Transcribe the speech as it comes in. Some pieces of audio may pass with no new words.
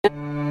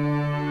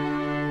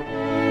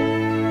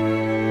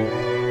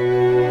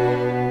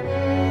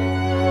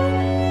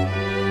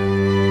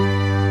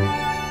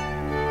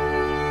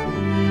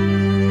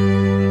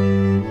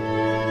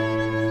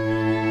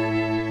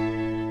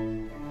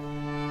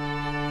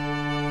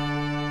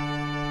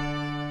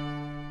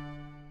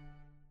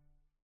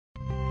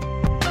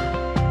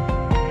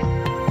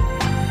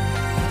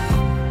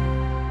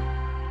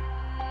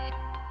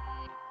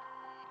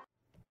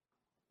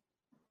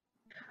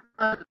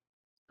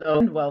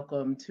And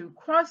welcome to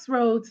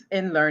Crossroads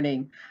in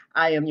Learning.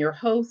 I am your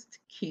host,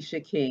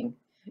 Keisha King.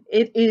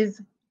 It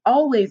is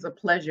always a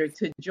pleasure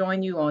to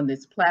join you on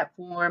this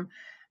platform.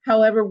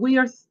 However, we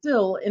are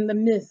still in the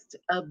midst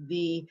of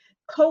the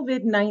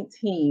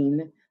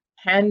COVID-19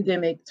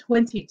 pandemic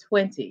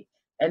 2020.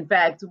 In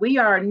fact, we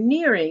are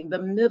nearing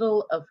the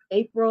middle of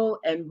April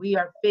and we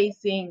are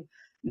facing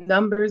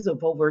numbers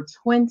of over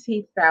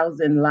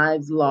 20,000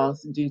 lives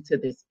lost due to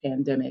this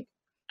pandemic.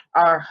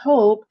 Our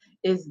hope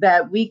is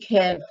that we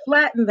can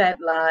flatten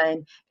that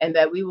line and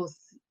that we will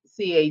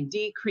see a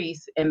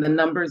decrease in the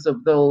numbers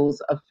of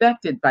those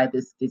affected by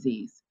this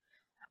disease.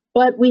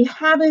 But we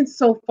haven't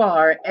so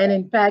far. And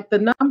in fact,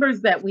 the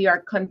numbers that we are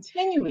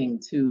continuing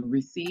to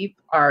receive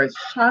are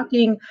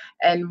shocking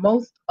and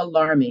most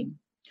alarming.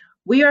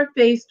 We are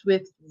faced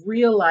with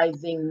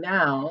realizing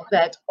now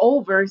that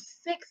over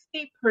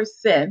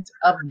 60%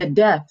 of the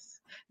deaths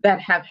that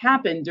have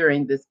happened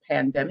during this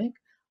pandemic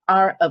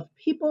are of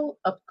people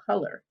of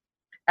color.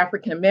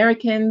 African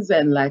Americans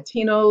and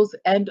Latinos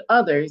and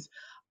others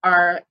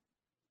are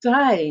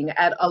dying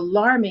at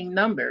alarming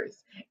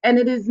numbers. And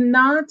it is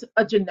not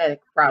a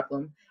genetic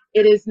problem.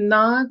 It is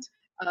not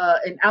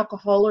an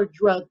alcohol or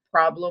drug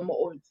problem,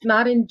 or it's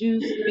not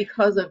induced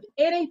because of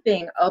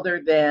anything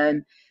other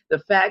than the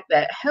fact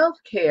that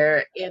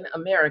healthcare in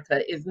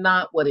America is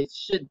not what it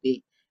should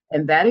be.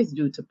 And that is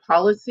due to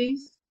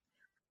policies,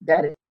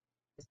 that is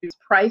due to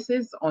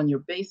prices on your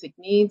basic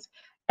needs,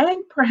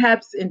 and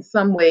perhaps in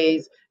some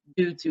ways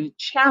due to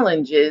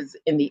challenges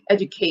in the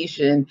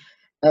education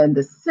and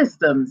the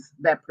systems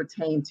that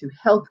pertain to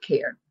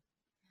healthcare.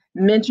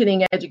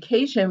 Mentioning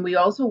education, we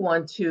also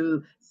want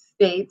to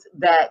state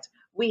that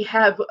we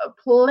have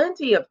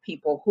plenty of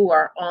people who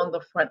are on the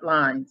front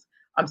lines.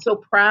 I'm so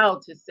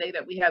proud to say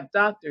that we have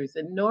doctors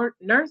and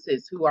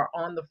nurses who are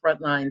on the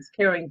front lines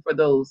caring for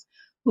those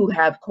who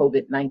have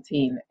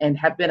COVID-19 and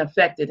have been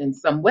affected in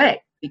some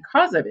way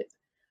because of it.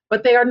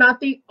 But they are not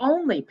the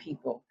only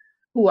people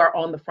who are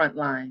on the front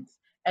lines.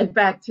 In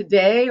fact,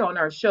 today on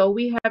our show,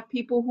 we have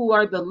people who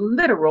are the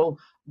literal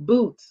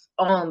boots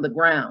on the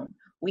ground.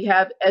 We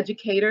have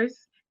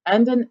educators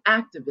and an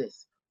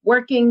activist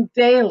working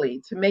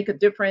daily to make a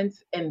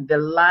difference in the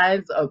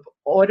lives of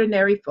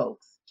ordinary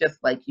folks, just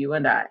like you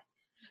and I.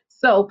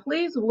 So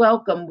please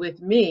welcome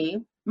with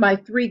me my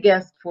three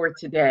guests for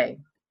today.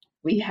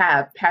 We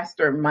have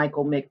Pastor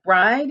Michael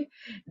McBride,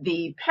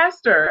 the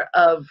pastor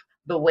of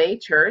the Way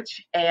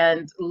Church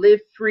and Live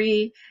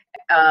Free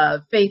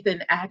Faith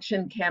in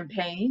Action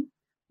campaign.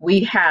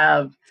 We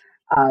have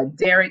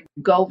Derek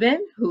Govin,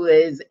 who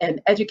is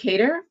an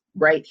educator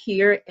right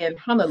here in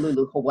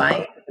Honolulu,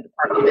 Hawaii, at the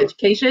Department of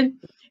Education.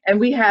 And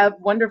we have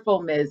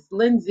wonderful Ms.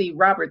 Lindsay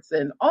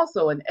Robertson,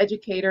 also an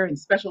educator in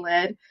special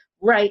ed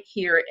right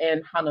here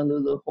in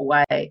Honolulu,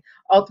 Hawaii.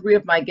 All three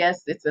of my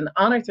guests, it's an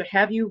honor to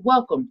have you.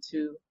 Welcome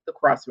to the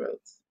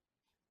Crossroads.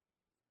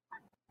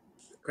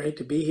 Great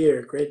to be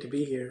here. Great to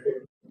be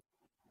here.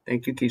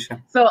 Thank you,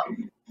 Keisha. So,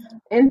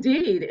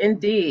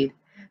 indeed.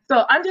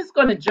 So, I'm just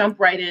going to jump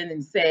right in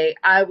and say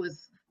I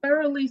was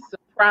thoroughly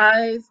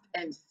surprised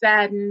and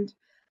saddened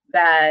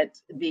that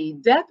the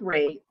death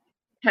rate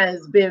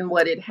has been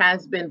what it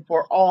has been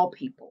for all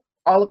people,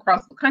 all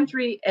across the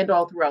country and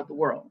all throughout the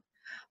world.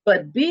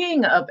 But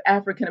being of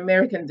African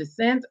American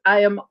descent,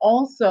 I am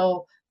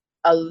also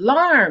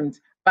alarmed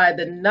by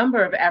the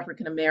number of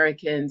African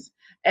Americans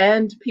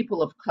and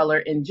people of color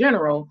in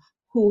general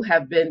who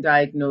have been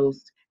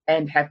diagnosed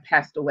and have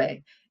passed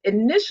away.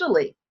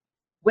 Initially,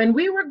 when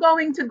we were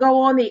going to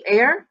go on the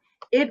air,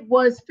 it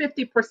was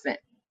 50%.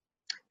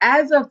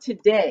 As of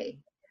today,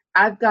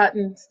 I've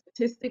gotten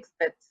statistics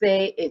that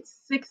say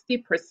it's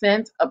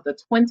 60% of the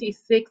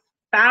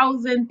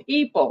 26,000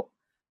 people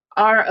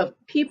are of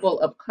people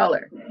of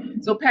color.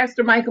 So,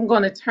 Pastor Mike, I'm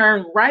going to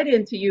turn right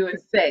into you and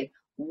say,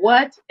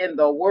 what in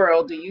the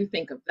world do you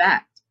think of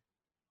that?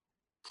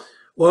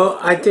 Well,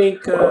 I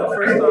think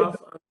first off,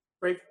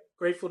 I'm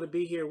grateful to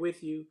be here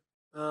with you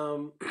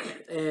um,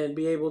 and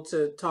be able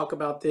to talk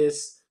about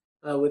this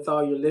with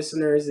all your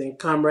listeners and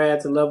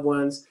comrades and loved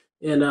ones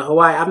in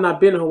Hawaii. I've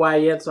not been to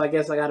Hawaii yet, so I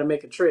guess I got to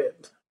make a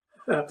trip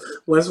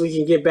once we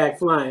can get back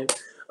flying.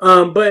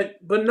 But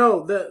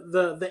no,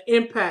 the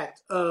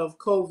impact of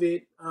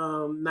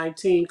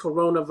COVID-19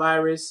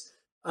 coronavirus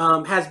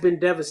has been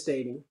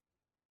devastating.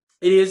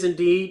 It is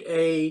indeed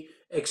a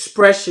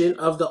expression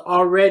of the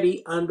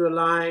already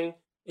underlying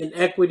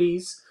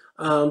inequities,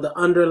 the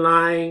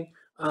underlying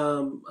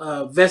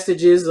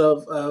vestiges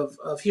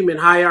of human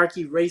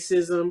hierarchy,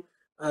 racism,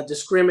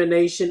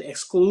 discrimination,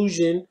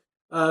 exclusion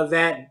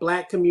that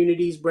Black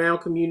communities, brown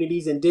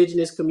communities,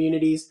 indigenous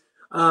communities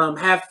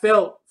have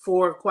felt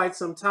for quite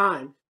some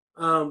time.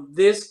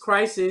 This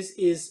crisis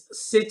is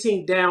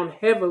sitting down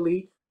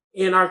heavily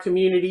in our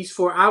communities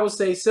for, I would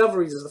say, several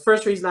reasons. The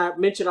first reason I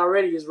mentioned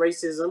already is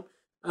racism.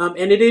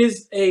 And it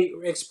is a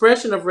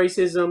expression of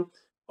racism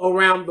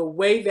around the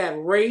way that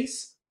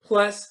race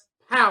plus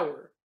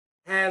power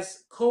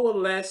has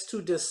coalesced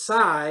to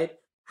decide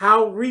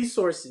how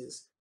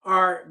resources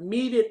are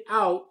meted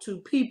out to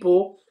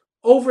people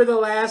over the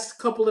last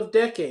couple of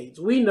decades.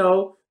 We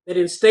know that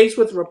in states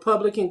with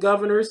Republican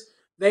governors,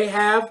 they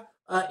have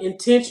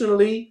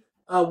intentionally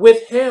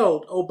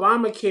withheld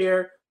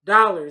Obamacare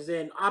dollars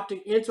and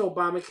opting into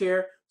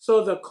Obamacare.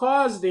 So the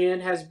cause then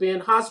has been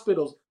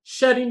hospitals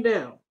shutting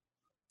down.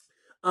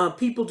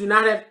 People do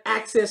not have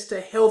access to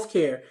health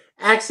care,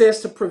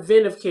 access to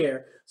preventive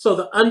care. So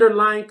the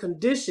underlying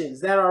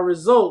conditions that are a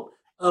result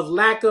of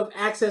lack of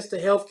access to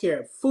health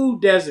care,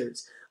 food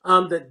deserts,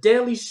 the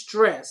daily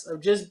stress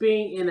of just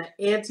being in an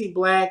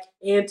anti-Black,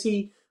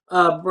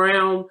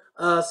 anti-brown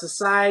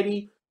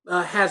society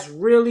has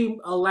really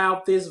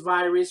allowed this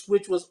virus,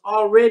 which was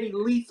already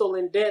lethal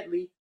and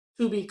deadly,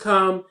 to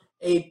become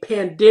a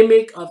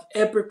pandemic of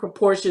epic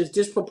proportions,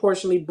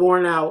 disproportionately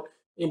borne out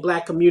in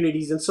Black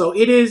communities. And so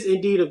it is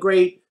indeed a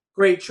great,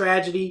 great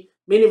tragedy.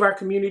 Many of our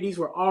communities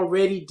were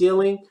already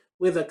dealing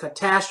with a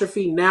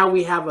catastrophe. Now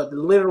we have a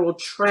literal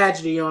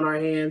tragedy on our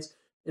hands.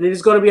 And it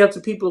is going to be up to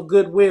people of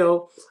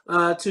goodwill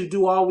to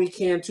do all we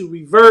can to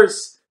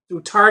reverse,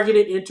 through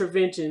targeted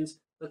interventions,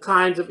 the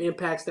kinds of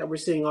impacts that we're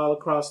seeing all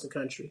across the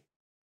country.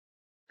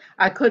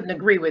 I couldn't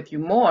agree with you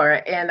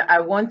more. And I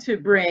want to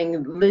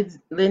bring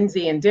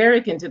Lindsay and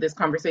Derek into this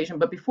conversation.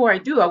 But before I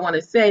do, I want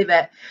to say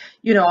that,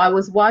 I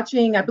was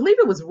watching, I believe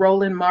it was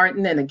Roland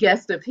Martin and a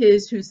guest of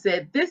his who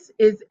said this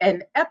is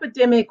an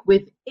epidemic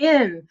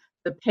within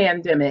the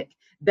pandemic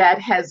that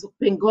has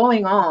been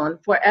going on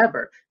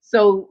forever.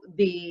 So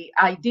the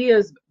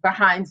ideas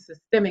behind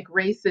systemic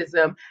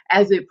racism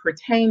as it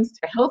pertains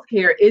to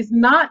healthcare is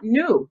not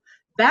new.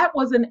 That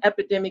was an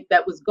epidemic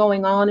that was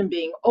going on and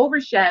being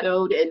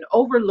overshadowed and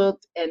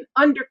overlooked and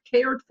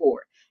undercared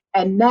for.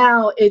 And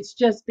now it's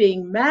just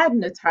being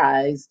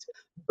magnetized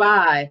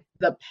by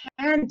the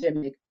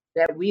pandemic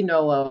that we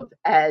know of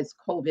as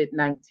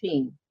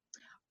COVID-19.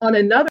 On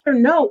another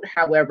note,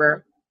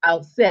 however,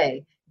 I'll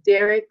say,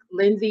 Derek,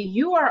 Lindsay,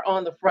 you are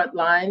on the front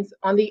lines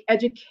on the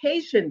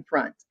education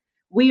front.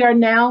 We are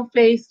now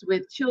faced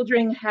with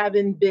children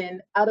having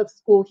been out of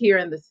school here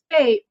in the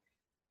state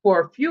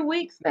for a few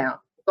weeks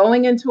now,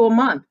 going into a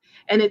month,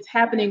 and it's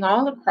happening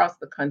all across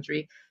the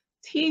country.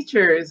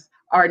 Teachers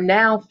are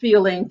now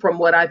feeling, from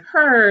what I've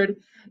heard,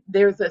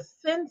 there's a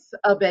sense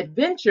of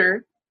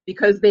adventure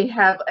because they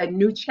have a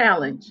new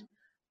challenge.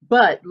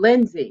 But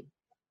Lindsay,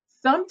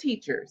 some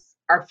teachers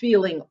are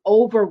feeling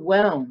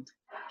overwhelmed.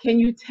 Can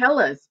you tell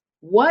us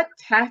what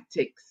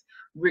tactics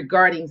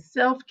regarding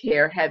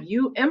self-care have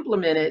you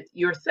implemented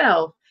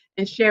yourself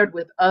and shared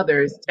with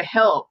others to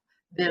help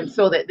them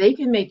so that they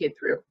can make it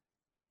through?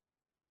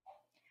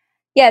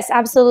 Yes,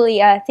 absolutely.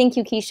 Thank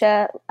you,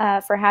 Keisha,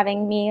 for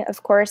having me,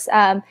 of course.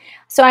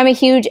 So I'm a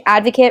huge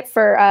advocate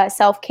for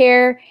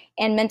self-care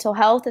and mental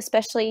health,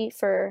 especially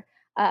for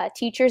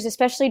teachers,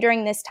 especially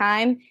during this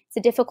time. It's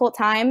a difficult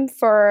time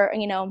for,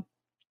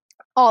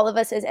 all of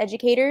us as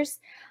educators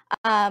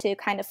to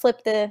kind of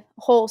flip the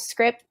whole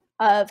script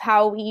of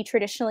how we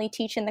traditionally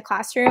teach in the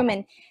classroom,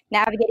 and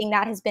navigating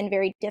that has been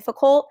very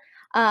difficult.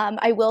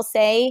 I will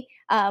say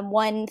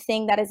one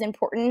thing that is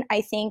important, I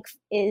think,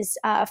 is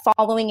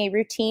following a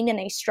routine and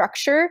a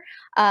structure.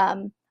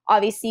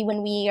 Obviously,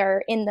 when we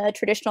are in the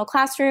traditional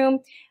classroom,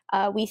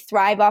 we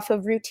thrive off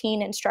of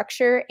routine and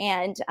structure.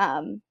 And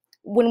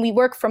when we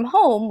work from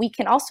home, we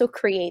can also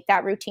create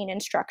that routine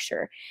and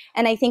structure.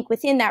 And I think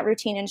within that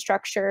routine and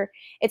structure,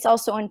 it's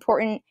also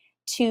important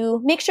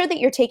to make sure that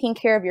you're taking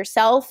care of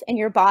yourself and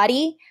your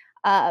body,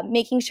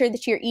 making sure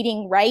that you're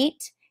eating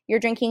right, you're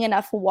drinking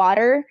enough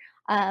water.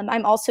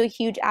 I'm also a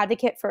huge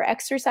advocate for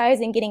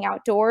exercise and getting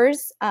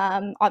outdoors,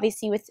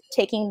 obviously with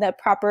taking the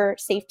proper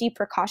safety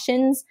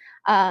precautions,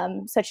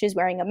 such as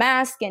wearing a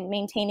mask and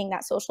maintaining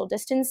that social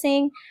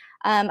distancing.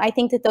 I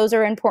think that those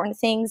are important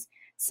things.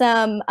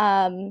 Some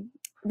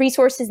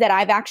resources that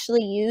I've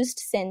actually used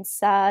since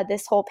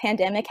this whole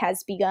pandemic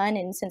has begun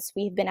and since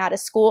we've been out of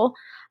school,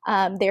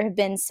 there have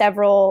been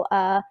several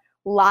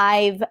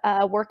live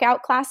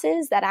workout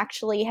classes that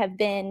actually have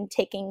been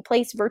taking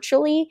place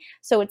virtually.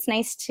 So it's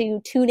nice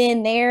to tune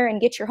in there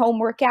and get your home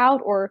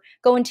workout, or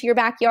go into your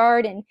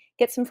backyard and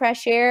get some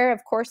fresh air.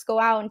 Of course, go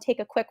out and take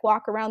a quick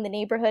walk around the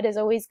neighborhood is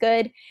always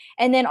good.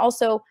 And then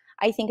also,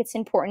 I think it's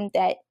important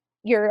that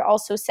you're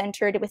also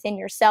centered within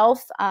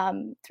yourself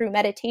through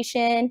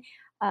meditation.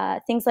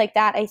 Things like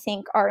that, I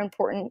think, are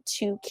important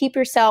to keep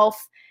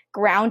yourself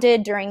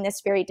grounded during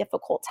this very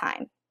difficult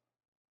time.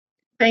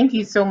 Thank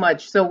you so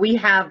much. So we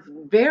have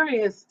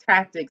various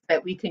tactics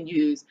that we can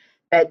use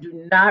that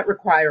do not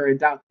require a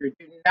doctor,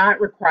 do not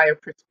require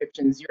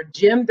prescriptions. Your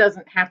gym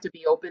doesn't have to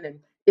be open, and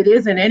it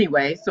isn't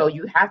anyway, so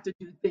you have to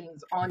do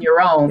things on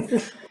your own.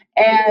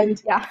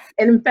 And, Yeah.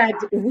 and in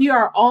fact, we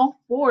are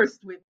all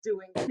forced with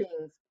doing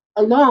things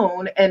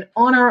alone and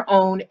on our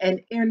own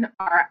and in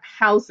our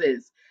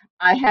houses.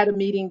 I had a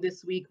meeting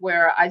this week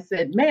where I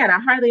said, man, I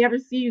hardly ever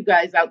see you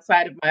guys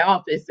outside of my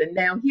office. And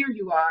now here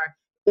you are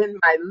in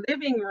my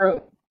living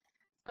room.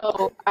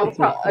 So I'll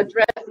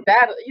address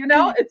that.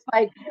 It's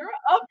like you're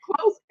up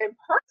close and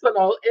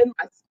personal in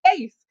my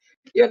space.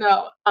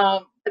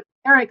 But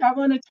Eric, I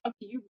want to talk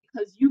to you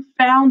because you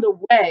found a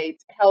way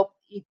to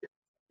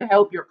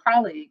help your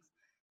colleagues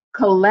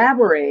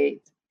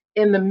collaborate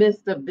in the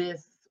midst of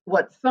this,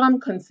 what some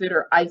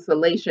consider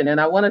isolation. And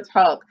I want to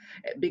talk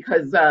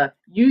because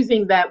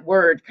using that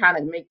word kind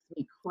of makes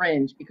me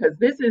cringe, because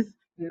this is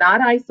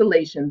not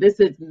isolation. This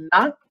is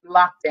not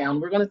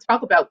lockdown. We're going to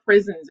talk about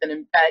prisons. And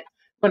in fact,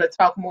 we're going to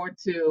talk more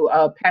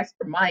to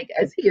Pastor Mike,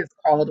 as he is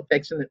called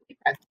affectionately,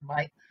 Pastor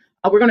Mike.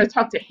 We're going to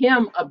talk to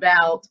him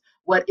about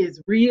what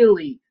is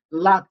really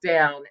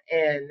lockdown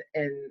and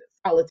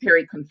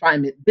solitary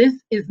confinement. This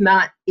is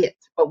not it,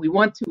 but we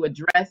want to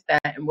address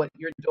that and what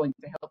you're doing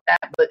to help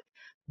that. But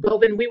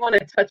Govind, we want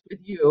to touch with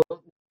you.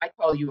 I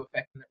call you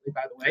affectionately,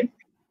 by the way.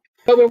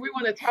 But we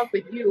want to talk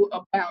with you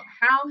about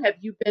how have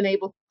you been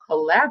able to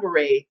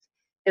collaborate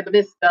in the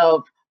midst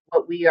of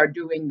what we are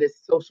doing, this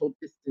social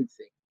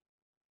distancing.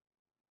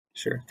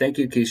 Sure. Thank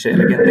you, Keisha.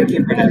 And again, thank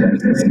you for having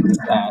us.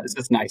 This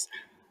is nice.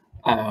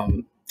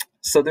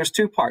 So there's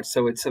two parts.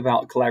 So it's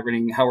about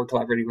collaborating, how we're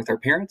collaborating with our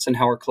parents and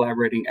how we're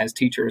collaborating as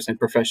teachers and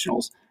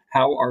professionals.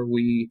 How are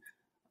we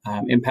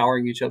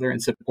empowering each other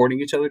and supporting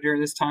each other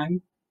during this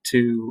time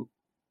to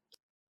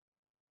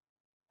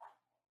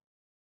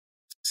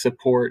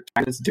support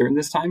during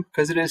this time,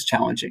 because it is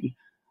challenging.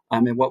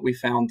 And what we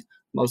found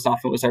most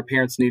often was our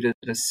parents needed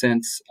a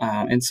sense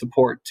and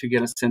support to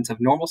get a sense of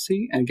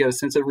normalcy and get a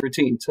sense of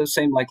routine. So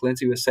same like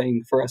Lindsay was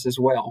saying for us as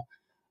well.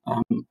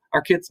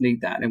 Our kids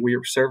need that, and we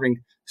are serving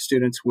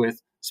students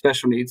with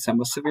special needs, some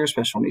with severe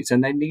special needs,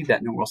 and they need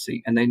that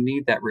normalcy and they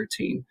need that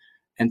routine.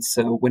 And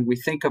so when we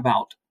think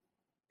about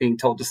being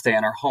told to stay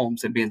in our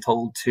homes and being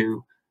told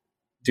to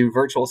do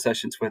virtual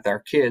sessions with our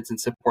kids and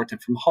support them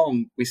from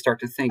home, we start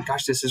to think,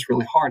 gosh, this is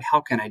really hard.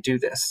 How can I do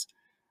this?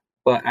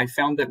 But I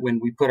found that when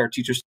we put our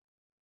teachers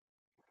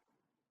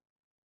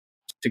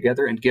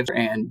together and give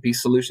and be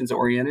solutions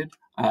oriented,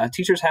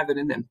 teachers have it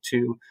in them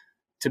to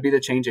be the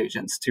change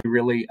agents, to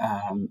really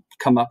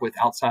come up with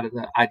outside of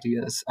the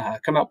ideas,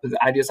 come up with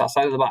ideas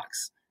outside of the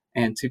box,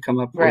 and to come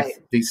up with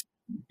these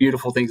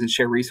beautiful things and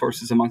share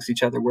resources amongst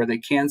each other where they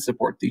can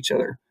support each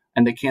other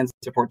and they can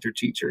support their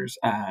teachers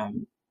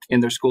in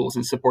their schools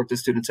and support the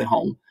students at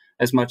home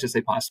as much as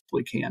they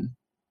possibly can.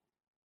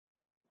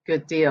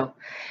 Good deal.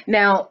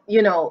 Now,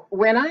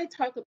 when I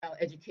talk about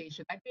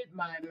education, I did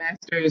my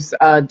master's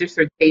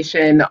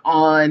dissertation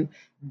on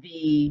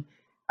the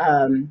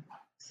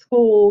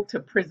school to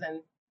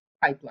prison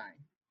pipeline.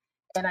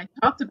 And I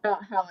talked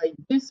about how a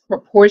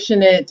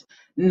disproportionate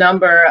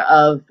number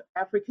of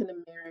African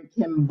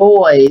American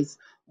boys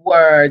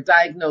were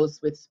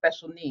diagnosed with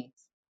special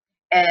needs.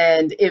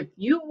 And if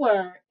you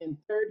were in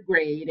third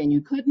grade and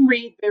you couldn't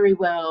read very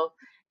well,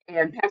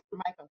 and Pastor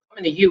Mike, I'm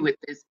coming to you with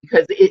this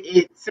because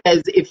it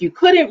says if you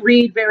couldn't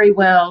read very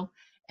well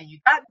and you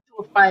got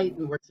into a fight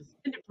and were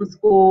suspended from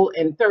school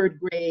in third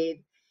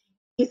grade,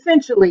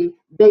 essentially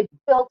they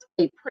built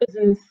a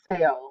prison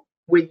cell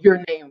with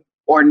your name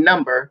or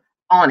number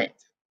on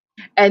it.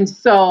 And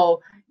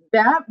so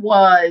that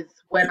was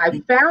when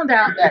I found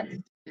out that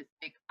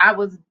statistic, I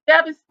was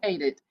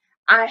devastated.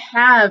 I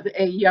have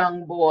a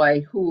young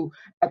boy who,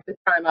 at the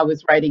time I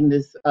was writing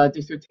this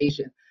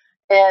dissertation,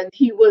 and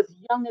he was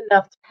young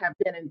enough to have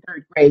been in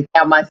third grade.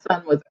 Now, my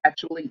son was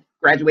actually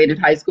graduated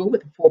high school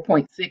with a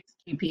 4.6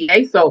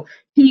 GPA, so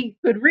he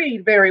could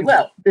read very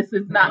well. This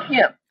is not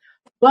him.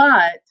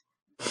 But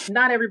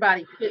not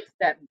everybody fits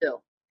that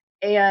bill.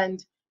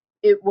 And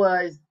it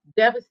was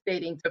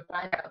devastating to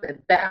find out that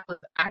that was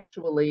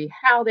actually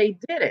how they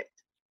did it,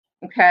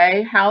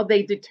 okay? How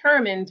they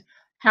determined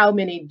how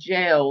many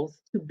jails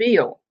to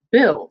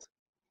build.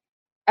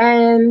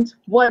 And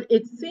what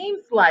it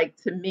seems like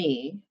to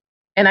me,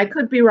 and I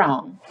could be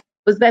wrong,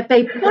 was that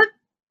they put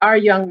our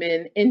young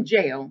men in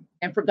jail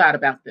and forgot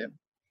about them.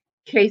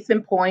 Case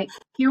in point,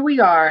 here we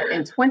are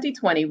in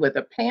 2020 with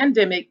a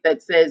pandemic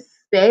that says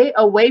stay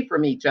away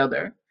from each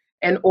other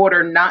in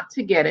order not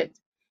to get it.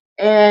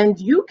 And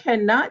you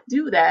cannot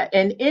do that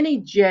in any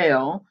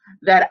jail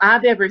that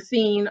I've ever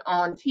seen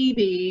on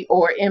TV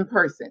or in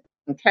person,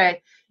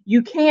 okay?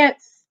 You can't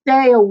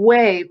stay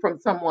away from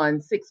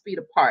someone 6 feet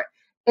apart.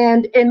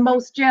 And in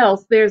most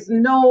jails, there's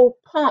no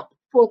pump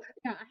for,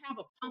 I have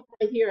a pump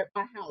right here at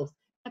my house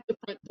at the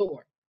front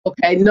door.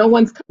 Okay, no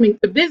one's coming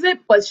to visit,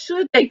 but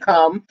should they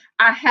come,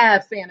 I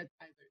have sanitizer.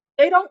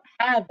 They don't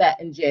have that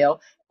in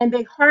jail, and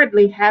they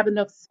hardly have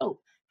enough soap.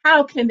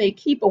 How can they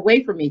keep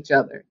away from each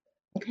other,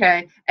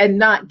 okay, and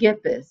not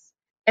get this?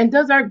 And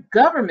does our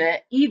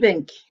government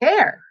even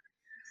care?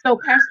 So,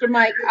 Pastor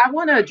Mike, I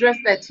want to address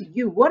that to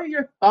you. What are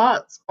your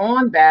thoughts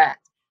on that?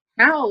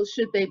 How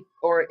should they,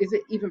 or is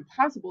it even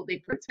possible they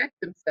protect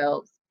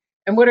themselves?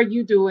 And what are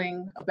you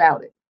doing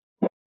about it?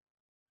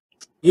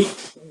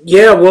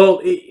 Yeah, well,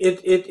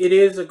 it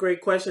is a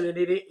great question, and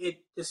it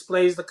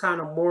displays the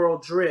kind of moral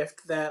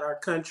drift that our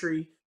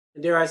country,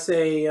 and dare I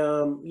say,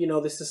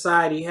 the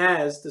society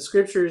has. The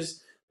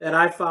scriptures that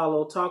I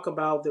follow talk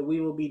about that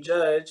we will be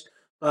judged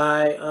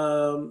by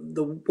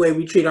the way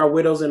we treat our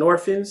widows and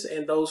orphans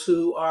and those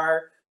who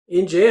are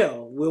in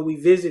jail. Will we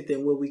visit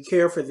them? Will we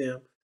care for them?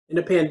 In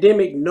a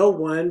pandemic, no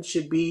one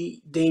should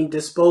be deemed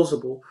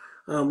disposable.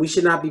 We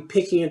should not be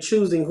picking and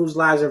choosing whose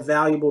lives are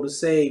valuable to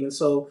save. And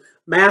so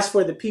Mask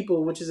for the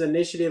People, which is an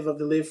initiative of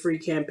the Live Free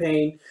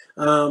campaign,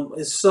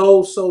 is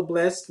so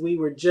blessed. We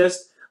were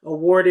just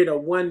awarded a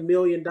 $1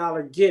 million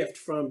gift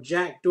from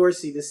Jack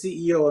Dorsey, the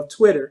CEO of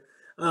Twitter,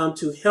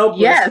 to help us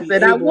Yes, be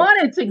and I able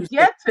wanted to to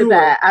get to secure.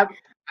 that.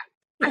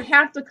 I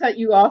have to cut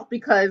you off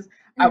because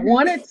I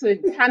wanted to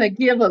kind of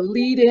give a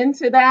lead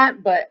into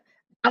that, but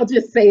I'll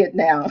just say it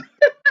now.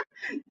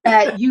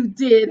 That you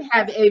did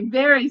have a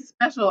very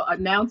special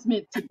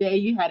announcement today.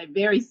 You had a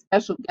very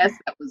special guest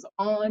that was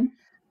on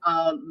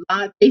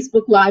live.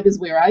 Facebook Live is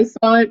where I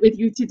saw it with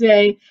you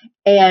today.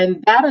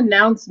 And that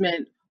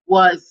announcement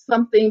was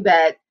something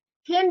that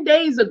 10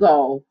 days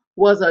ago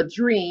was a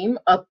dream,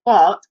 a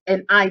thought,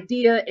 an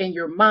idea in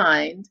your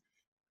mind.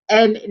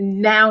 And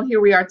now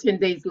here we are 10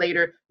 days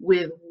later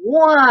with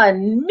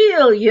 $1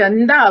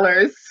 million.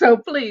 So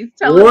please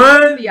tell us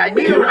where the 1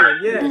 idea. million,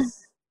 yes.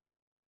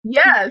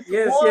 Yes,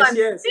 Yes, yes, $1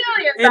 yes.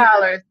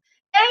 million.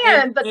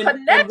 And And the and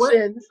what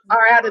connections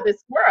are out of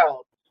this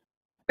world.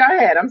 Go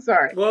ahead. I'm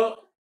sorry. Well,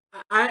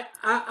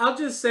 I'll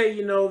just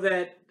say,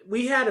 that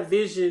we had a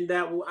vision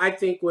that I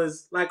think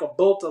was like a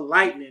bolt of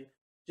lightning,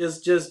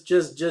 just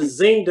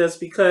zinged us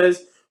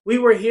because we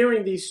were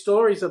hearing these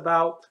stories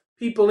about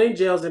people in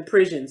jails and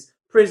prisons,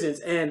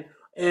 and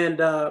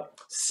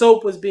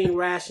soap was being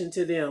rationed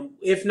to them,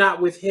 if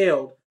not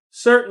withheld.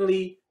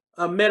 Certainly,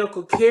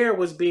 medical care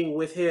was being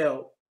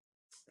withheld.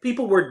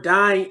 People were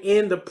dying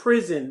in the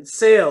prison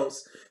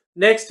cells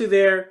next to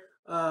their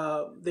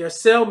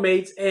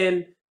cellmates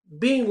and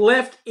being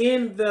left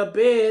in the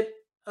bed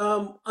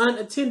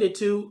unattended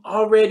to,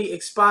 already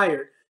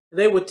expired.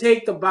 They would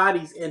take the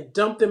bodies and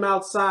dump them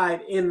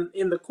outside in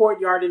the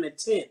courtyard in a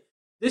tent.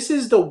 This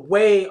is the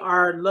way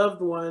our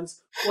loved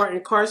ones who are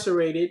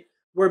incarcerated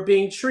were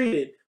being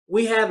treated.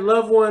 We had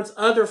loved ones,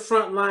 other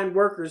frontline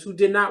workers who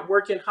did not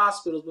work in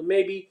hospitals, but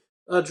maybe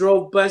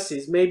drove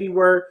buses, maybe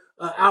were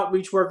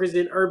outreach workers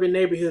in urban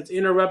neighborhoods,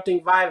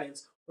 interrupting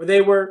violence, or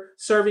they were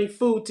serving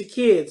food to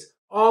kids,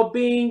 all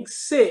being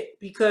sick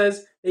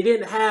because they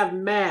didn't have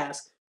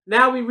masks.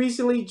 Now we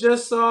recently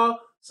just saw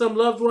some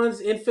loved ones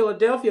in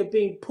Philadelphia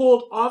being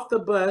pulled off the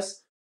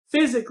bus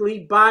physically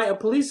by a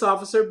police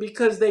officer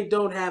because they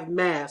don't have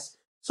masks.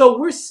 So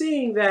we're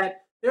seeing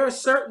that there are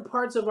certain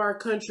parts of our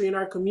country and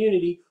our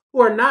community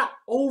who are not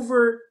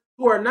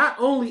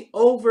only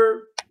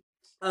over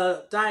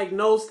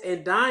diagnosed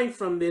and dying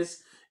from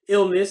this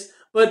illness,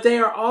 but they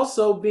are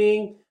also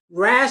being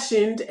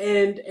rationed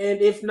and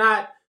if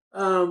not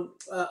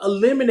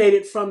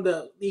eliminated from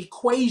the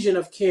equation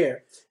of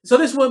care. So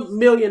this $1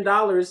 million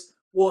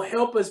will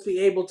help us be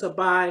able to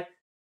buy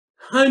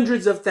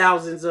hundreds of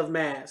thousands of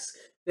masks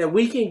that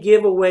we can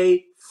give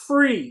away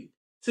free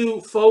to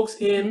folks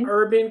in Mhm,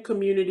 urban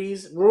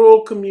communities,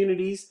 rural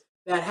communities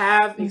that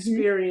have mhm.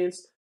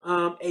 experienced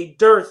a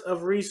dearth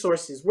of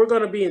resources. We're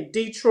going to be in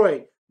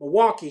Detroit,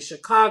 Milwaukee,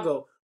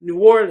 Chicago, New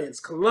Orleans,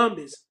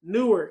 Columbus,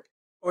 Newark,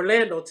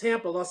 Orlando,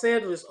 Tampa, Los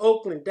Angeles,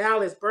 Oakland,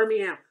 Dallas,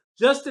 Birmingham,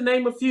 just to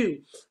name a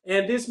few.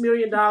 And this $1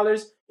 million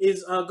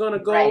is going to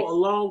go Right. a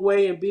long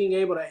way in being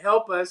able to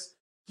help us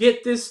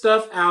get this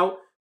stuff out,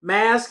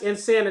 mask and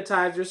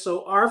sanitizer,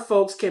 so our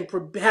folks can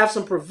have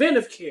some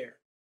preventive care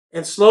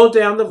and slow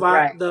down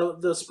Right.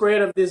 the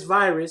spread of this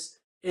virus,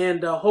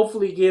 and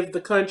hopefully give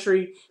the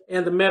country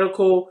and the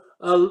medical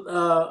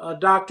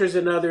doctors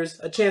and others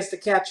a chance to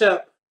catch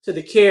up to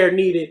the care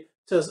needed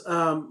to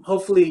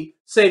hopefully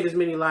save as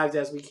many lives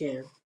as we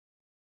can.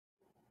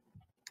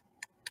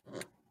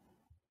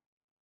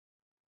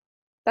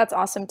 That's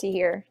awesome to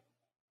hear.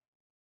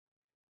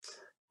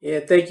 Yeah,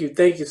 thank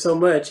you so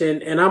much,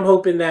 and I'm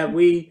hoping that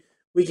we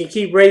can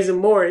keep raising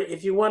more.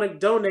 If you want to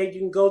donate, you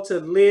can go to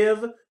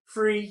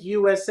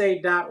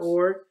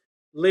livefreeusa.org,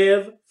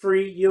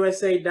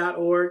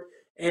 livefreeusa.org,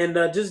 and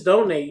just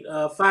donate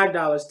 $5,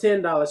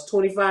 $10,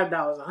 $25,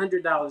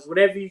 $100,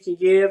 whatever you can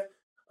give.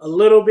 A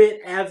little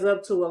bit adds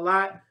up to a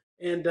lot,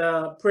 and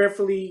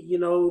prayerfully,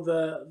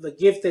 the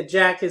gift that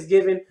Jack has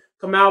given.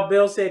 Kamal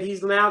Bell said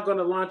he's now going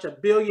to launch a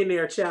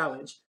billionaire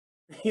challenge.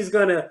 He's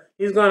gonna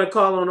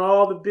call on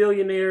all the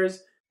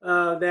billionaires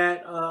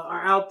that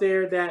are out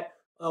there that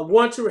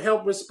want to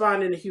help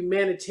respond in a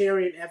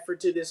humanitarian effort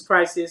to this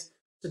crisis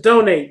to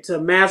donate to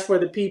Mask for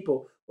the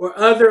People or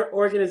other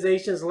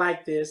organizations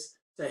like this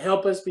to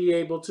help us be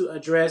able to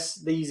address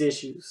these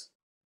issues.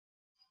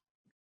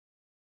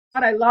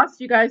 But I lost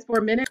you guys for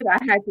a minute.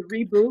 I had to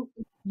reboot.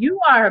 You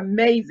are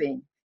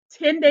amazing.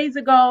 10 days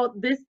ago,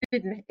 this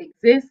didn't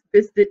exist.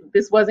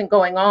 This wasn't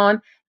going on.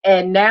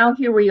 And now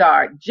here we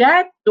are.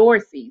 Jack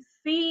Dorsey,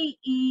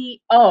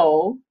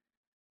 CEO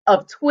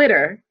of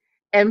Twitter.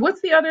 And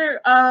what's the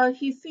other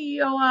he's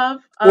CEO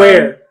of?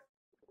 Where?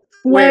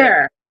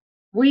 Square.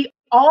 We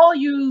all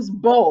use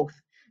both.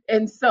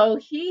 And so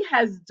he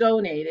has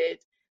donated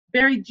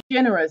very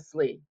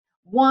generously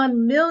 $1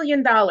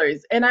 million.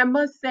 And I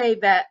must say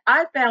that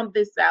I found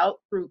this out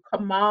through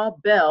Kamal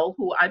Bell,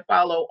 who I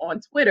follow on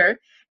Twitter.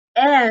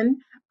 And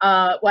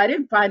well, I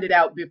didn't find it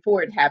out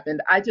before it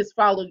happened. I just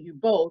followed you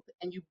both,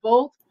 and you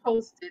both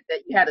posted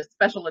that you had a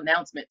special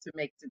announcement to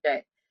make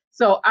today.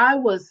 So I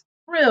was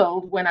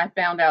thrilled when I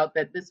found out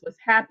that this was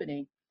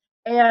happening.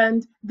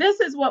 And this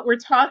is what we're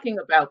talking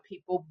about,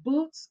 people,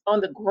 boots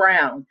on the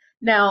ground.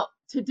 Now,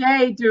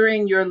 today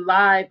during your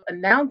live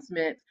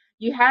announcement,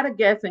 you had a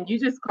guest and you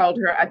just called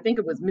her, I think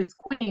it was Miss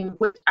Queen,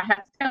 which I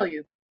have to tell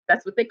you,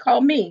 that's what they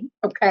call me,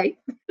 okay?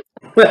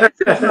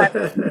 Since my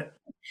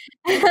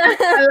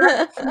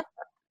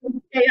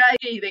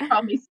AIE, they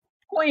call me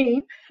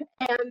Queen.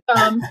 And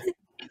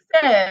she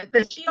said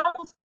that she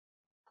almost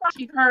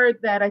she heard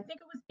that I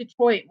think it was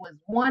Detroit was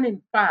 1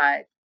 in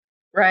 5,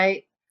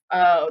 right?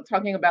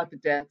 Talking about the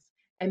deaths.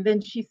 And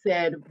then she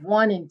said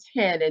 1 in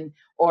 10, and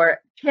or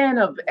 10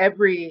 of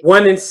every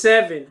 1 in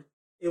 7.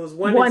 It was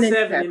one in 7 1 in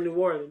 7, in New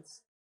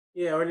Orleans.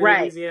 Yeah, or in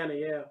right? Louisiana,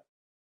 yeah.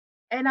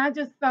 And I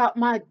just thought,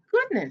 my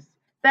goodness,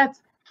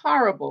 that's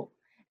horrible.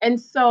 And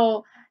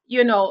so,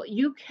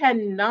 you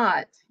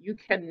cannot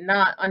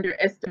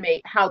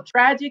underestimate how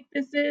tragic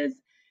this is.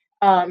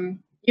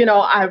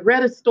 I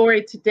read a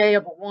story today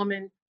of a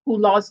woman who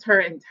lost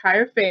her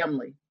entire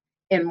family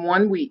in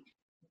 1 week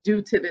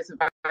due to this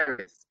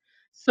virus.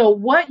 So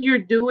what you're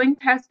doing,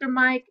 Pastor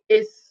Mike,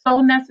 is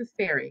so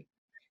necessary.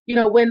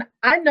 When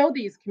I know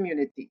these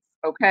communities,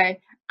 okay,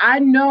 I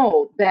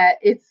know that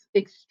it's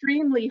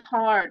extremely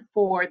hard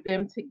for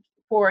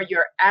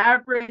your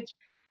average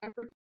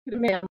African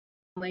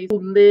families who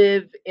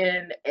live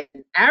in an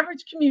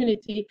average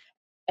community,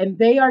 and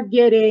they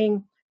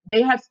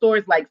have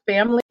stores like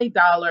Family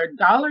Dollar,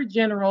 Dollar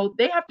General.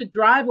 They have to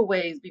drive a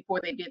ways before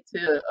they get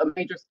to a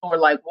major store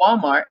like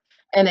Walmart,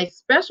 and a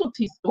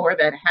specialty store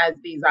that has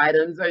these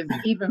items is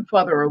even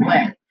further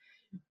away.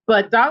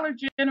 But Dollar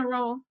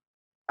General,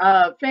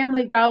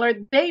 Family Dollar,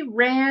 they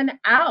ran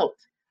out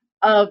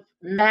of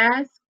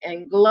masks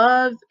and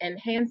gloves and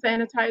hand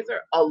sanitizer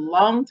a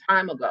long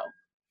time ago,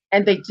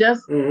 and they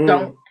just Mm-hmm.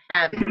 don't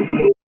have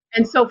it.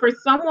 And so, for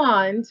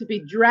someone to be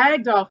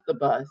dragged off the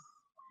bus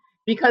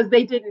because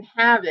they didn't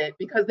have it,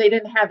 because they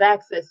didn't have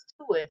access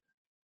to it,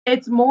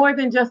 it's more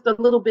than just a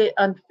little bit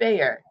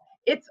unfair.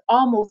 It's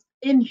almost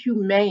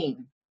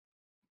inhumane,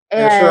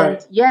 That's and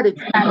right. yet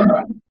it's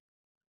happening.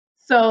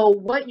 So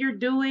what you're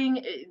doing,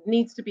 it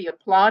needs to be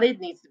applauded,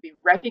 needs to be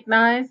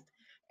recognized.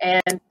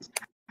 And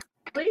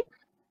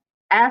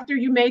after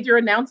you made your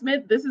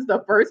announcement, this is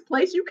the first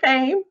place you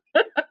came.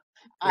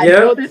 I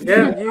know Yep, this is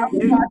yep.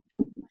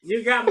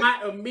 You got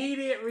my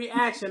immediate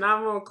reaction.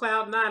 I'm on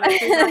cloud 9. I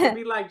think I can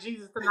be like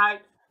Jesus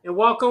tonight and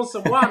walk on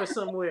some water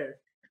somewhere.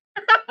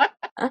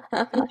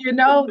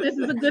 this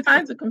is a good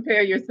time to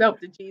compare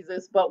yourself to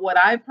Jesus. But what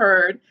I've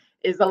heard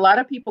is a lot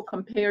of people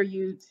compare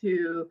you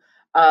to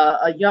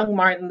a young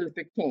Martin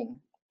Luther King.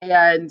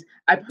 And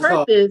I've heard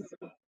Oh, this,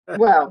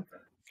 well,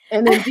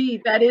 and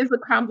indeed, that is a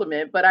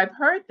compliment, but I've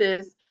heard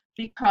this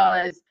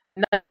because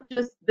not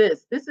just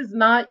this is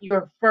not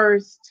your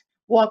first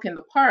walk in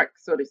the park,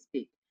 so to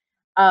speak.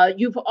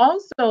 You've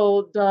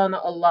also done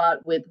a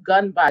lot with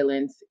gun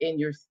violence in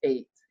your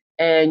state,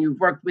 and you've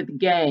worked with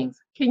gangs.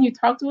 Can you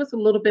talk to us a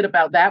little bit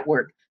about that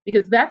work?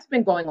 Because that's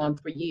been going on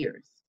for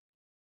years.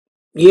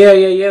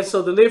 yeah.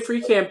 So the Live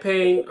Free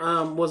campaign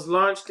was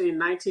launched in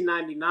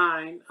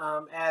 1999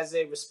 as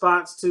a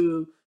response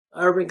to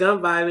urban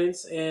gun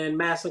violence and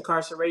mass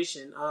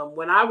incarceration.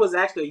 When I was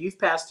actually a youth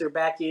pastor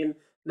back in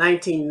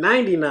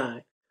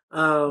 1999,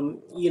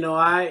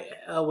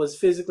 I was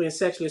physically and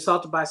sexually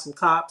assaulted by some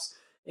cops,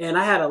 and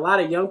I had a lot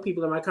of young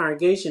people in my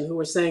congregation who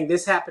were saying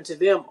this happened to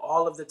them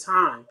all of the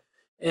time.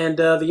 And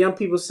the young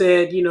people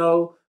said,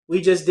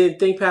 we just didn't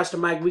think, Pastor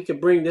Mike, we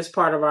could bring this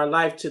part of our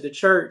life to the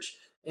church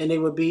and it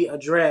would be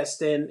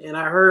addressed. And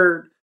I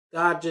heard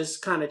God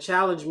just kind of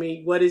challenge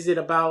me. What is it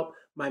about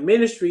my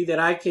ministry that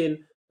I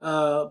can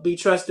be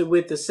trusted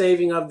with the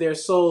saving of their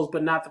souls,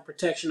 but not the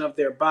protection of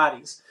their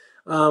bodies?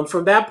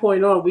 From that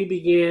point on, we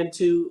began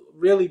to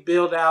really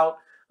build out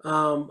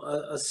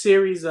a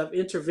series of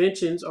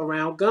interventions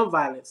around gun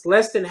violence.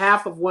 Less than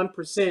half of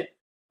 1%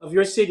 of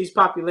your city's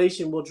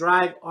population will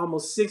drive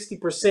almost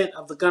 60%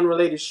 of the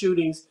gun-related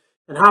shootings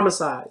and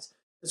homicides.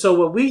 So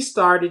what we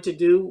started to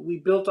do, we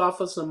built off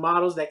of some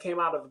models that came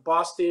out of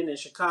Boston and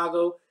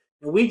Chicago,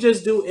 and we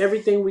just do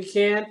everything we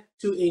can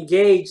to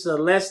engage the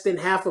less than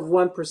half of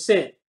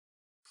 1%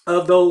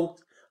 of those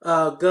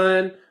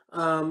gun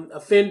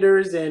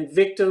offenders and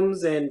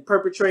victims and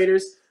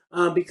perpetrators,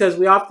 because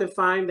we often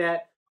find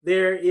that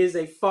there is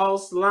a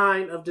false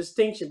line of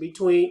distinction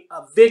between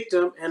a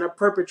victim and a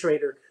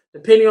perpetrator.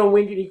 Depending on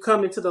when you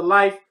come into the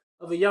life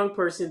of a young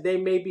person, they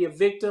may be a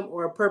victim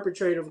or a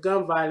perpetrator of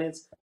gun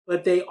violence,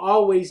 but they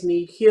always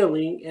need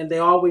healing and they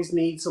always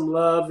need some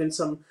love and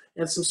some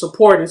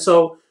support. And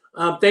so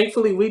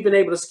thankfully, we've been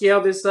able to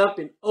scale this up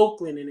in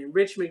Oakland and in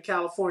Richmond,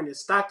 California,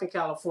 Stockton,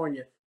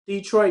 California,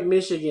 Detroit,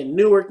 Michigan,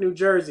 Newark, New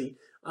Jersey,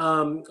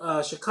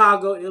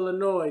 Chicago,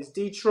 Illinois,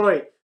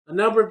 Detroit, a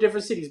number of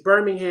different cities,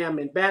 Birmingham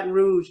and Baton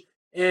Rouge.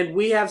 And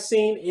we have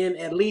seen in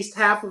at least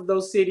half of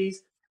those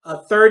cities a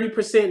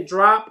 30%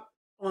 drop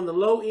on the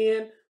low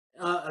end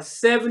a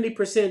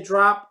 70%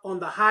 drop on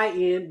the high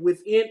end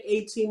within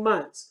 18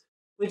 months,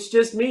 which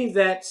just means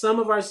that some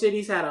of our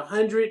cities had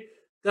 100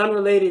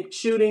 gun-related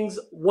shootings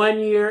 1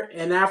 year,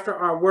 and after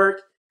our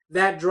work,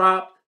 that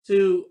dropped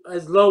to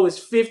as low as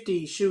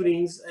 50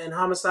 shootings and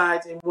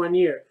homicides in 1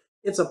 year.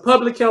 It's a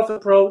public health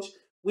approach.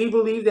 We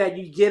believe that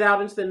you get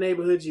out into the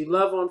neighborhoods, you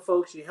love on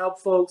folks, you help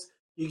folks,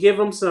 you give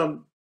them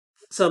some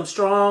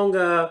strong,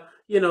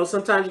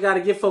 sometimes you got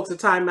to give folks a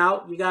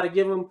timeout. You got to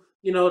give them,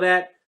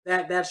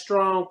 that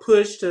strong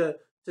push to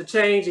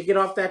change and get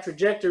off that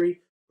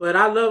trajectory. But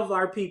I love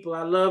our people.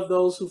 I love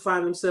those who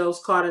find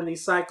themselves caught in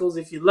these cycles.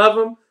 If you love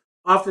them,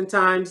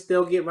 oftentimes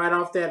they'll get right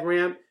off that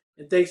ramp.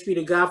 And thanks be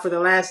to God, for the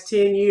last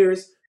 10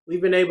 years,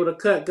 we've been able to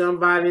cut gun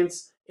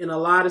violence in a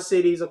lot of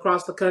cities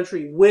across the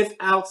country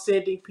without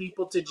sending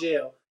people to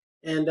jail.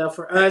 And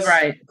for us,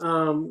 Right.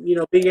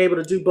 Being able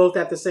to do both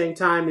at the same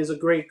time is a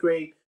great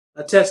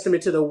a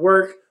testament to the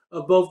work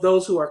of both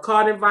those who are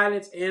caught in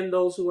violence and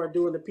those who are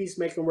doing the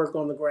peacemaking work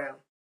on the ground.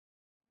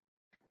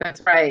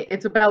 That's right.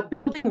 It's about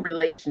building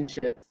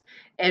relationships.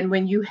 And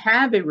when you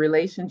have a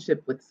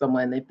relationship with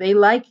someone, if they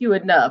like you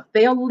enough,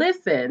 they'll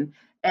listen,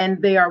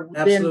 and they are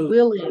then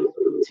willing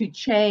to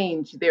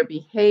change their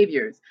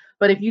behaviors.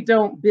 But if you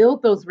don't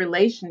build those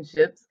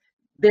relationships,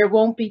 there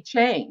won't be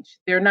change.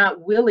 They're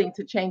not willing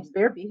to change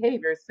their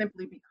behavior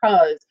simply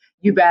because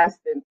you've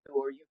asked them to,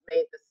 or you've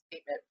made the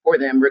statement for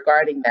them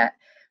regarding that.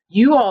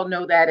 You all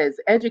know that as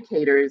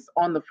educators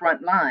on the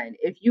front line.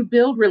 If you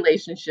build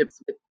relationships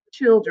with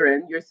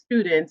children, your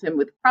students, and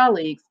with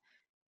colleagues,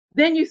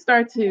 then you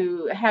start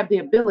to have the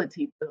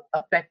ability to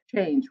affect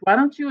change. Why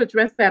don't you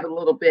address that a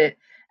little bit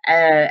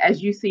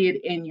as you see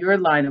it in your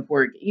line of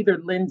work, either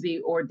Lindsay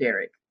or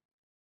Derek?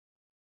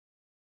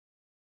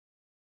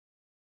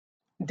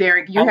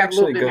 Derek, you have a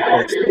little bit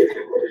more.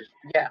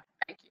 Yeah,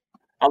 thank you.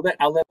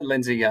 I'll let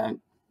Lindsay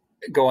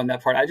go on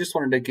that part. I just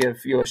wanted to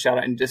give you a shout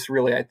out, and just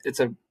really,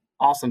 it's an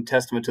awesome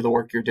testament to the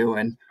work you're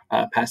doing,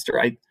 Pastor.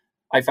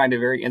 I find it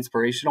very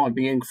inspirational, and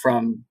being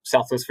from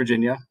Southwest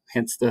Virginia,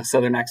 hence the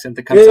Southern accent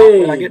that comes out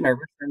when I get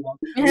nervous.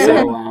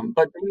 So,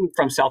 but being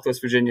from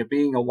Southwest Virginia,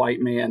 being a white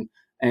man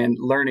and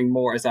learning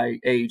more as I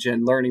age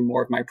and learning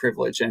more of my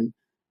privilege and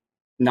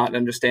not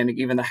understanding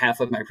even the half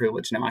of my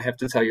privilege now, I have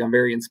to tell you, I'm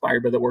very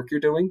inspired by the work you're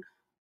doing.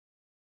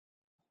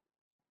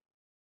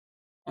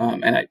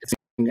 And it's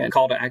a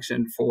call to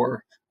action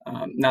for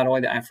not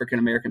only the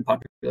African-American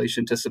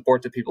population to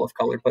support the people of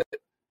color, but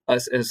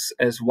us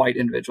as white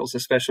individuals,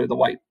 especially the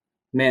white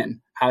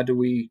men. How do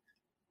we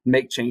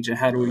make change, and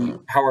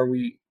how are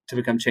we to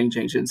become change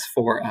agents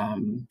for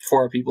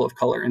our people of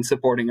color, and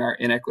supporting our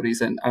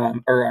inequities and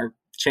or our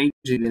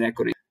changing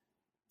inequity,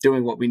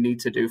 doing what we need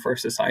to do for our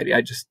society.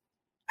 I just,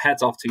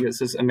 hats off to you.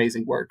 This is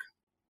amazing work.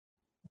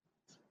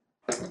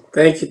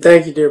 Thank you,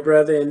 dear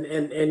brother.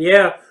 And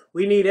yeah,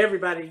 we need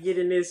everybody to get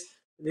in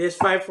this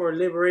fight for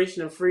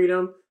liberation and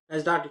freedom.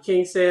 As Dr.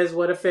 King says,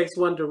 what affects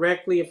one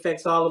directly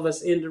affects all of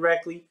us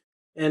indirectly.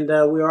 And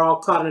we are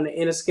all caught in an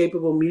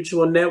inescapable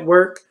mutual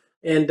network.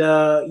 And,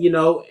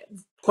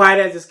 quiet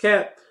as it's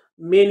kept,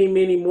 many,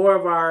 many more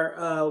of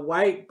our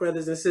white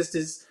brothers and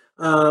sisters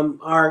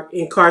are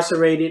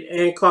incarcerated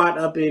and caught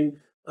up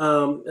in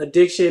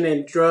addiction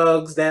and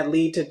drugs that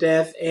lead to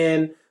death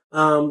and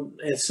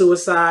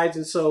suicides.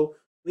 And so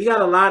we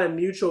got a lot of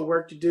mutual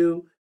work to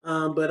do.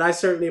 But I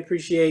certainly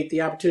appreciate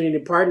the opportunity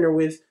to partner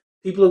with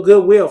people of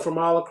goodwill from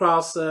all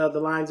across the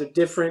lines of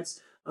difference.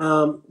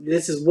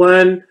 This is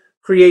one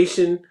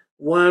creation,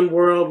 one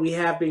world we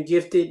have been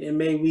gifted, and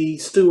may we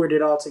steward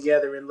it all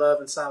together in love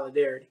and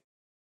solidarity.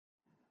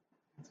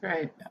 That's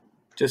right.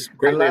 Just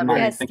greatly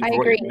admiring. Yes, Thank you I for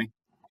what agree. you're doing.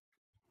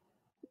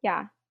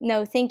 Yeah,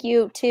 no, thank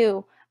you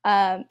too,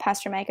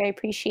 Pastor Mike. I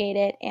appreciate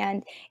it.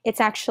 And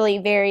it's actually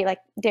very, like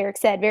Derek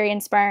said, very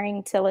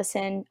inspiring to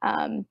listen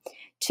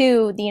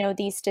to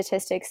these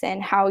statistics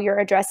and how you're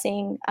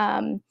addressing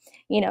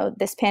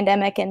this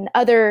pandemic and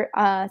other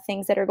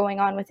things that are going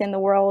on within the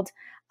world.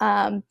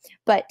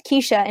 But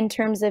Keisha, in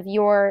terms of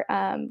your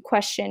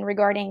question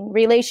regarding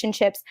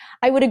relationships,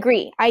 I would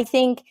agree. I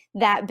think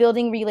that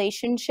building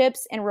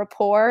relationships and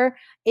rapport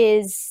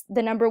is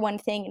the number one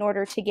thing in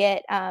order to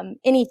get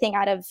anything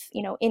out of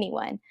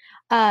anyone.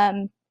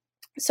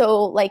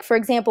 So, like, for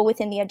example,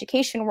 within the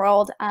education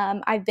world,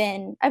 I've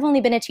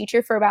only been a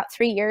teacher for about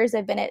 3 years.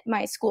 I've been at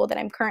my school that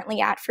I'm currently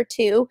at for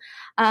 2.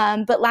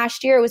 But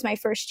last year was my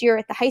first year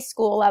at the high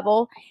school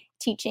level,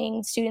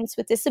 teaching students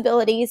with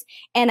disabilities.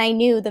 And I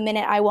knew the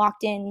minute I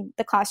walked in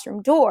the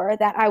classroom door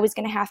that I was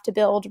going to have to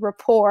build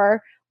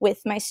rapport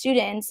with my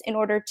students in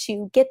order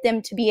to get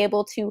them to be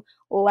able to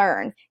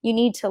learn. You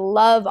need to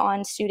love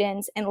on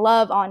students and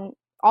love on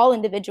all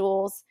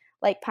individuals.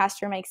 Like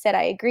Pastor Mike said,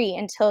 I agree,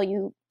 until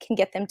you can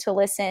get them to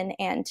listen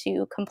and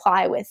to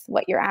comply with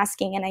what you're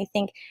asking. And I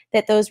think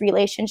that those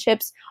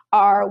relationships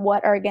are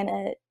what are going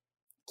to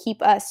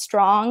keep us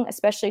strong,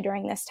 especially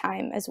during this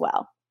time as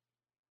well.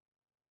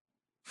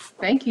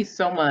 Thank you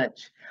so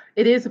much.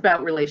 It is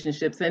about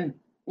relationships. And,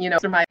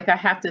 Mr. Mike, I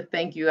have to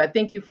thank you. I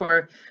thank you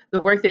for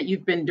the work that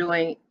you've been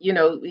doing.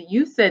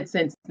 You said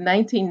since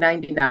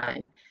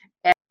 1999.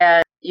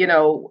 And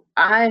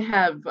I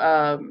have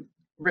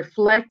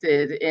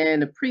reflected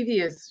in a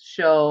previous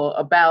show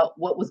about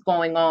what was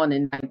going on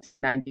in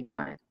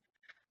 1999.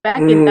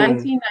 Back in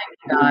Mm.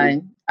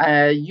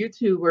 1999, you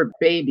two were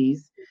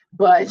babies,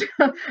 but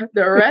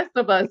the rest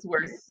of us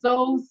were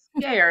so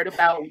scared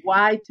about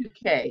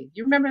Y2K.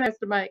 You remember that,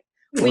 Mr. Mike?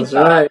 We That's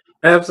thought right.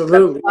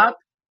 Absolutely. clock,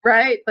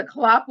 right? The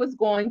clock was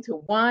going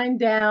to wind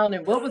down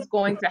and what was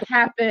going to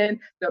happen.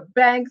 The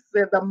banks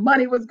and the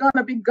money was going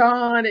to be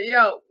gone.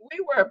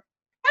 We were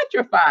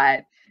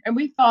petrified. And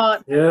we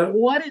thought, Yeah.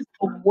 what is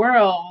the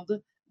world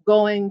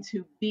going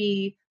to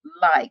be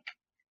like?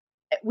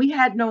 We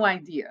had no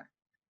idea.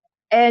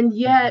 And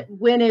yet,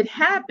 when it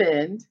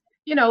happened,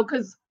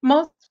 because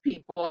most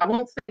people, I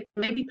won't say,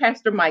 maybe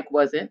Pastor Mike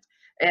wasn't,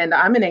 and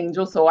I'm an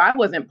angel, so I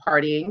wasn't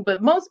partying,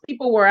 but most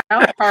people were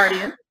out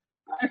partying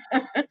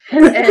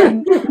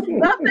and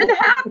nothing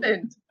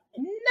happened.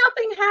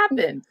 Nothing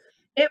happened.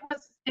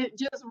 It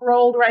just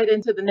rolled right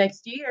into the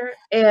next year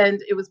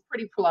and it was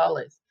pretty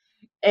flawless.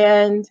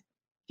 And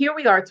here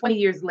we are 20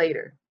 years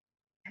later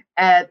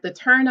at the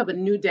turn of a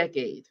new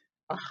decade,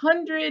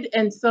 100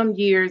 and some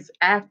years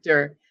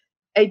after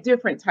a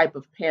different type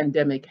of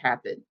pandemic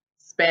happened,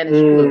 Spanish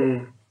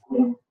flu.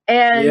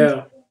 And,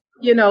 Yeah.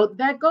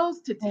 that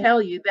goes to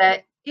tell you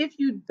that if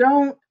you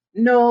don't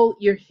know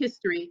your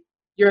history,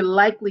 you're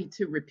likely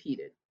to repeat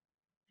it.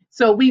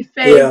 So we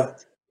Yeah.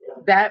 faced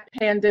that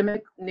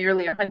pandemic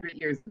nearly 100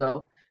 years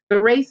ago. The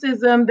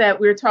racism that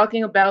we're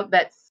talking about,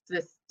 that's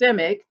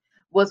systemic,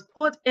 was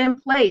put in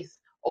place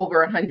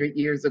over 100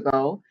 years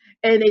ago,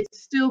 and it's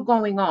still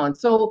going on.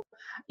 So,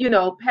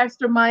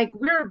 Pastor Mike,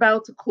 we're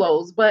about to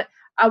close, but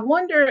I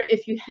wonder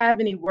if you have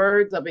any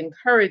words of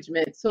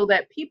encouragement so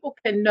that people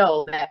can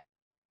know that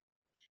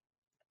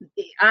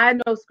I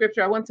know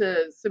scripture. I went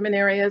to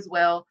seminary as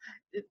well.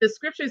 The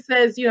scripture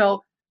says,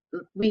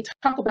 we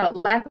talk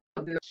about lack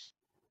of knowledge,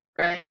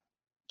 right?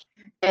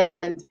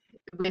 And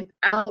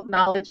without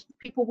knowledge,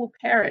 people will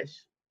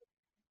perish.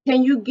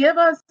 Can you give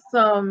us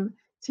some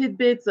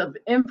tidbits of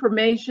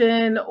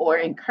information or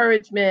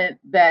encouragement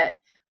that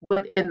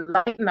would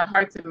enlighten the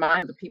hearts and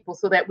minds of people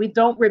so that we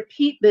don't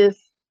repeat this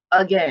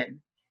again?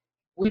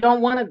 We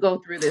don't want to go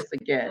through this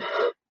again,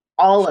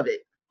 all of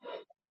it.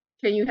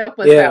 Can you help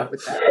us out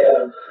with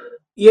that?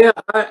 Yeah,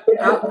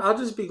 I'll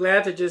just be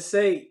glad to just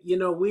say,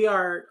 we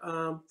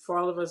are, for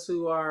all of us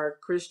who are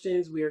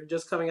Christians, we are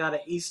just coming out of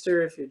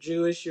Easter. If you're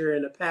Jewish, you're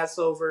in the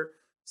Passover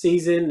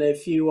season.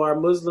 If you are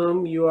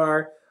Muslim, you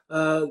are,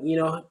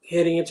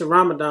 heading into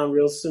Ramadan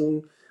real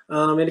soon.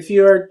 And if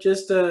you are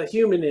just a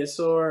humanist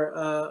or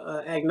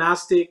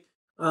agnostic,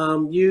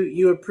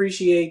 you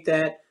appreciate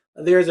that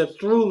there's a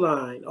through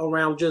line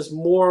around just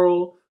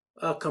moral,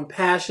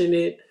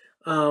 compassionate,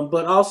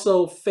 but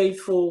also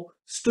faithful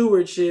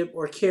stewardship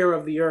or care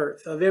of the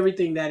earth, of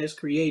everything that is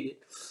created.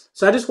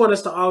 So I just want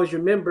us to always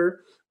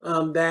remember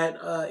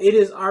that it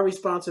is our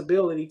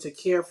responsibility to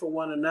care for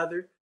one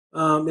another.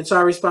 It's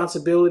our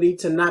responsibility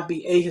to not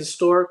be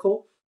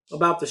ahistorical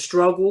about the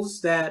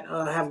struggles that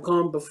have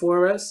gone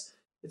before us.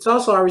 It's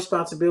also our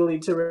responsibility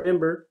to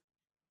remember,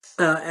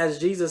 as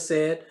Jesus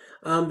said,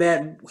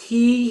 that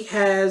he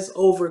has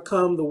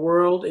overcome the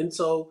world. And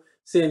so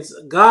since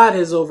God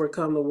has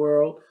overcome the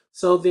world,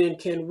 so then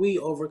can we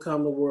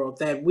overcome the world?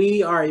 That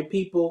we are a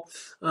people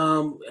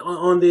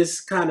on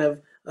this kind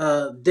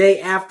of day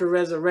after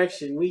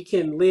resurrection. We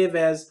can live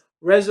as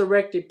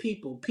resurrected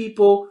people,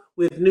 people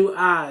with new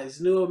eyes,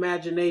 new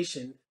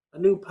imagination, a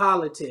new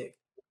politic,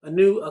 a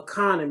new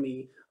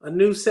economy, a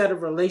new set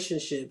of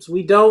relationships.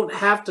 We don't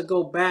have to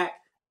go back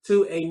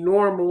to a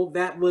normal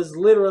that was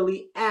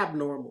literally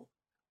abnormal.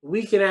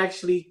 We can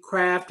actually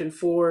craft and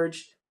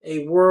forge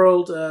a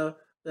world.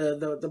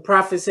 The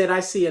prophet said, "I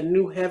see a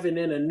new heaven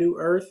and a new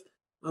earth."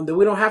 That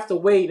we don't have to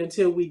wait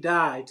until we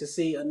die to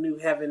see a new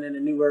heaven and a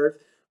new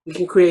earth. We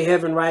can create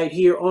heaven right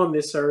here on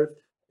this earth,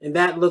 and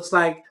that looks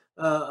like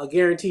a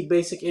guaranteed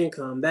basic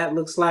income. That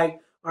looks like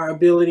our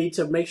ability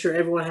to make sure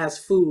everyone has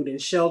food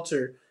and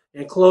shelter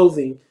and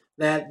clothing.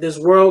 That this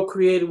world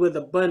created with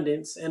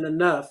abundance and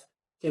enough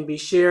can be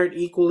shared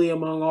equally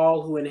among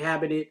all who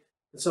inhabit it.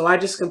 And so I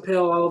just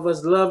compel all of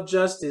us, love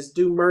justice,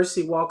 do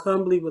mercy, walk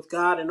humbly with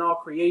God and all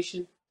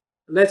creation.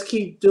 And let's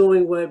keep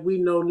doing what we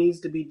know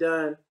needs to be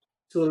done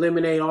to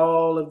eliminate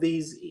all of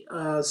these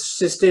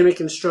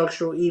systemic and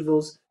structural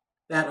evils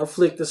that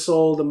afflict the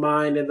soul, the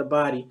mind, and the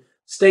body.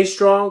 Stay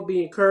strong,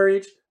 be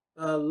encouraged,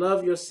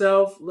 love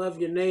yourself, love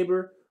your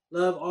neighbor,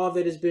 love all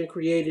that has been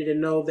created,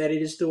 and know that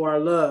it is through our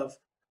love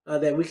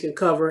that we can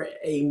cover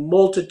a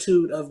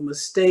multitude of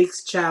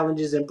mistakes,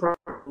 challenges, and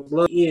problems.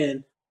 Love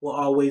in will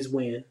always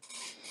win.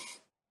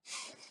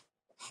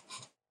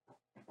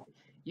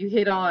 You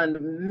hit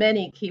on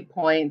many key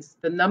points.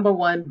 The number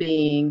one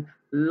being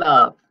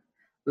love.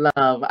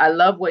 Love. I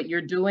love what you're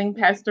doing,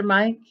 Pastor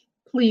Mike.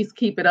 Please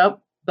keep it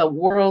up. The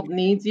world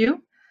needs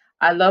you.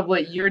 I love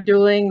what you're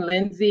doing,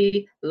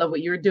 Lindsay. I love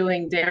what you're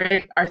doing,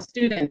 Derek. Our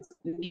students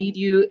need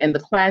you in the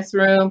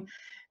classroom.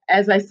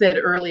 As I said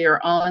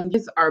earlier on,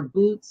 these are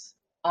boots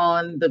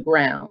on the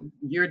ground.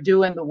 You're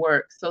doing the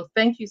work. So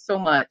thank you so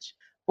much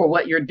for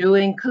what you're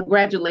doing.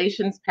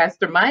 Congratulations,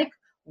 Pastor Mike.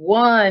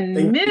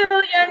 $1 million.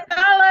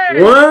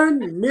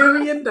 $1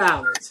 million.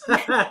 God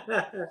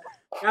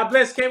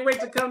bless. Can't wait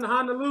to come to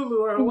Honolulu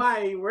or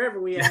Hawaii,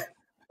 wherever we at.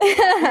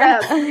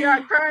 Yes, we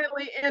are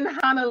currently in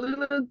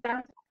Honolulu,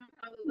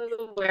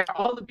 where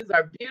all the views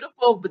are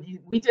beautiful, but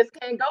we just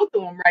can't go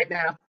through them right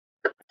now.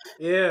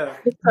 Yeah.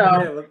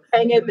 So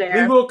hang in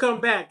there. We will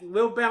come back.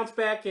 We'll bounce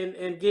back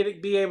and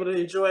be able to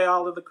enjoy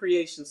all of the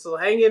creation. So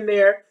hang in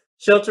there,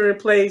 shelter in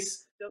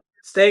place,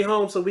 stay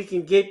home so we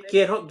can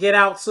get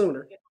out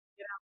sooner.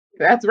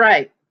 That's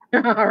right.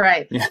 All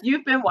right. Yeah.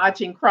 You've been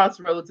watching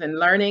Crossroads and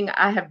Learning.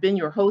 I have been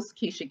your host,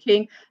 Keisha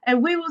King,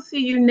 and we will see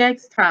you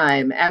next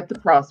time at the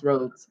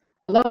Crossroads.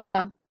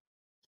 Aloha.